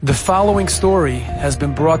The following story has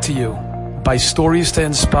been brought to you by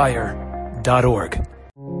StoriesToInspire.org.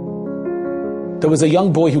 There was a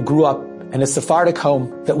young boy who grew up in a Sephardic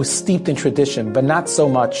home that was steeped in tradition, but not so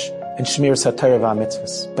much in Shmiras HaTorah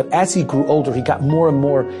v'Mitzvahs. But as he grew older, he got more and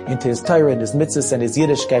more into his Torah and his mitzvahs and his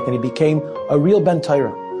Yiddishkeit, and he became a real Ben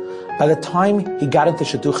Torah. By the time he got into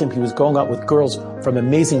Shidduchim, he was going out with girls from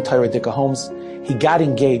amazing Torah Dika homes. He got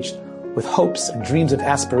engaged with hopes and dreams and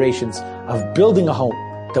aspirations of building a home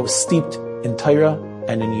that was steeped in Torah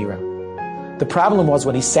and in Yira. The problem was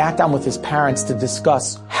when he sat down with his parents to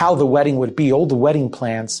discuss how the wedding would be, all the wedding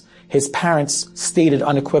plans, his parents stated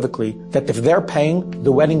unequivocally that if they're paying,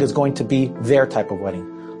 the wedding is going to be their type of wedding.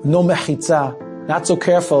 No mechitza, not so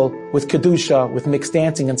careful with kedusha, with mixed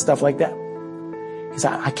dancing and stuff like that. He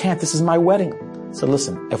said, I can't, this is my wedding. So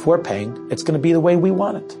listen, if we're paying, it's going to be the way we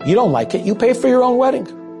want it. You don't like it, you pay for your own wedding.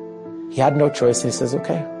 He had no choice, and he says,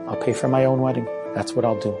 okay, I'll pay for my own wedding. That's what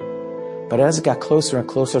I'll do. But as it got closer and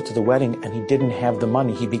closer to the wedding and he didn't have the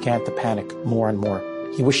money, he began to panic more and more.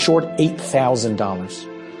 He was short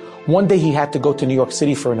 $8,000. One day he had to go to New York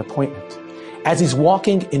City for an appointment. As he's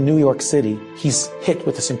walking in New York City, he's hit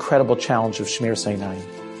with this incredible challenge of Shmiras Einayim.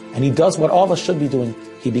 And he does what all of us should be doing.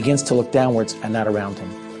 He begins to look downwards and not around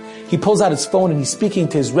him. He pulls out his phone and he's speaking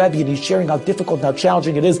to his Rebbe and he's sharing how difficult and how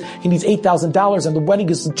challenging it is. He needs $8,000 and the wedding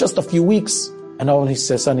is in just a few weeks. And all he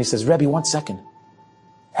says, Rebbe, 1 second.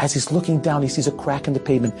 As he's looking down, he sees a crack in the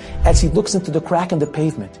pavement. As he looks into the crack in the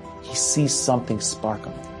pavement, he sees something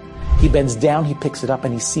sparkle. He bends down, he picks it up,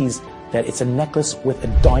 and he sees that it's a necklace with a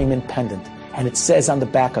diamond pendant. And it says on the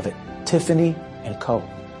back of it, Tiffany & Co.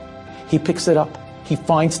 He picks it up. He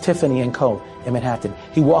finds Tiffany & Co. in Manhattan.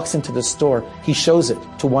 He walks into the store. He shows it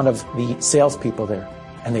to one of the salespeople there.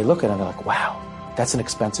 And they look at it and they're like, wow, that's an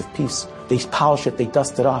expensive piece. They polish it, they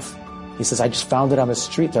dust it off. He says, I just found it on the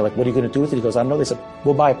street. They're like, what are you going to do with it? He goes, I don't know. They said,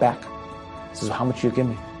 we'll buy it back. He says, well, how much do you give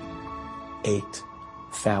me?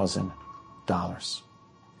 $8,000.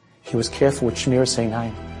 He was careful with Shmiras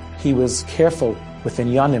Einayim. He was careful with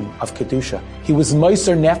Inyanim of Kedusha. He was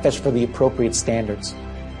Moser Nefesh for the appropriate standards.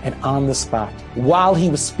 And on the spot, while he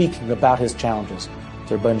was speaking about his challenges,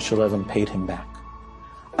 the Rebbeinu Shalom paid him back.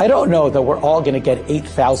 I don't know that we're all going to get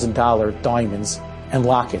 $8,000 diamonds and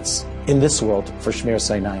lockets in this world for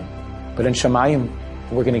Shmiras Einayim. But in Shamayim,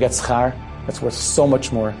 we're going to get schar that's worth so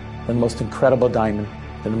much more than the most incredible diamond,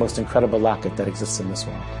 than the most incredible locket that exists in this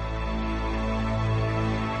world.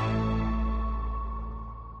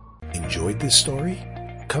 Enjoyed this story?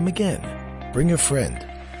 Come again. Bring a friend.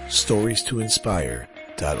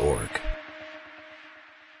 StoriesToInspire.org